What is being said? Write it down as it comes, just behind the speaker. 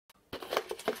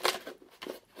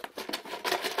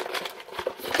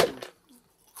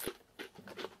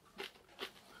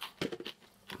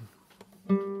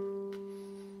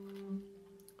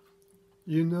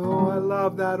You know I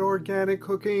love that organic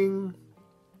cooking.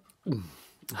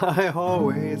 I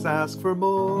always ask for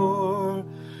more.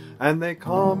 And they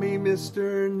call me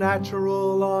Mr.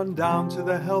 Natural on down to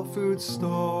the health food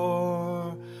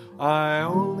store. I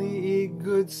only eat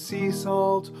good sea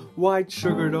salt, white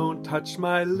sugar don't touch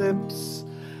my lips.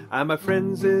 And my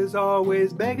friends is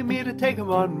always begging me to take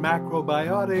them on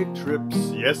macrobiotic trips.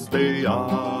 Yes, they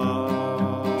are.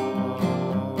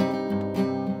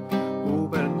 Oh,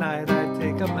 but at night I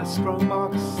take up my strong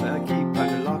box I keep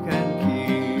under lock and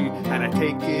key, and I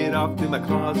take it off to my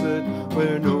closet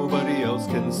where nobody else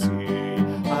can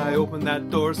see. I open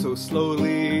that door so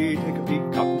slowly, take a peek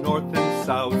up north and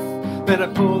south. Then I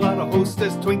pull out a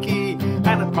Hostess Twinkie and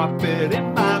I pop it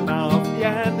in my mouth.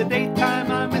 Yeah, in the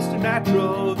daytime I'm Mr.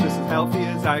 Natural, just as healthy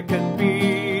as I can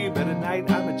be. But at night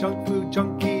I'm a junk food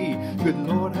junkie. Good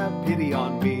Lord, have pity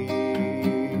on me.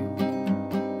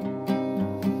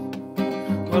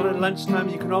 Well, at lunchtime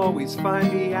you can always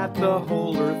find me at the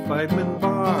Whole Earth Vitamin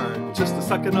Bar, just a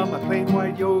sucking on my plain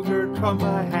white yogurt from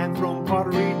my hand-thrown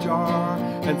pottery jar,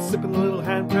 and sipping a little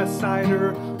hand-pressed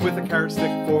cider with a carrot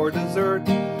stick for dessert,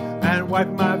 and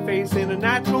wiping my face in a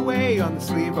natural way on the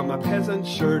sleeve of my peasant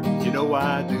shirt. You know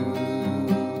I do.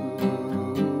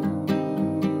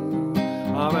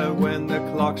 But when the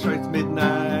clock strikes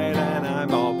midnight and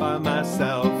I'm all by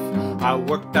myself, I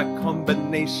work that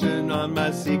combination on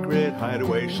my secret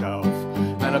hideaway shelf.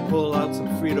 And I pull out some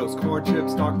Fritos, corn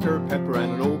chips, Dr. Pepper,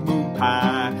 and an old moon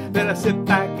pie. Then I sit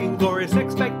back in glorious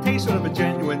expectation of a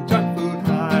genuine junk food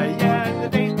high. Yeah, in the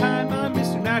daytime I'm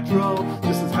Mr. Natural,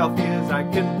 just as healthy as I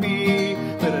can be.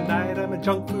 But at night I'm a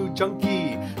junk food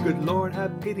junkie. Good Lord,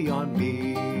 have pity on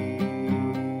me.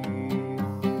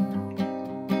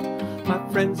 My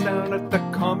friends down at the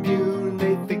commune,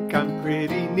 they think I'm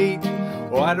pretty neat.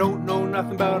 Oh, I don't know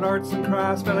nothing about arts and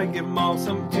crafts, but I give them all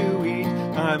some to eat.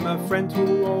 I'm a friend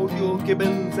to old Yule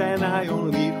Gibbons, and I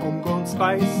only eat homegrown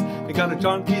spice. I got a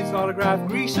John Keith's autographed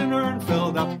Grecian urn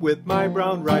filled up with my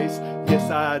brown rice. Yes,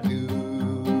 I do.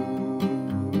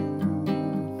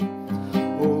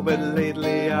 Oh, but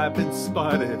lately I've been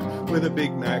spotted with a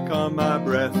Big Mac on my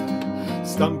breath,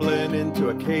 stumbling into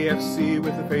a KFC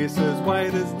with a face as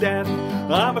white as death.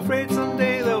 I'm afraid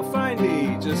someday they'll find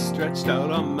me just stretched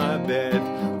out on my bed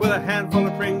with a handful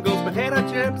of Pringles, potato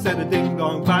chips, and a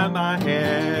ding-dong by my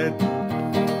head.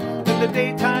 In the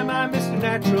daytime I'm Mr.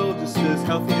 Natural, just as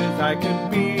healthy as I can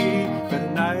be. But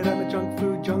at night I'm a junk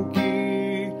food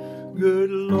junkie. Good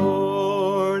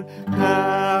Lord,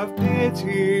 have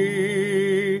pity.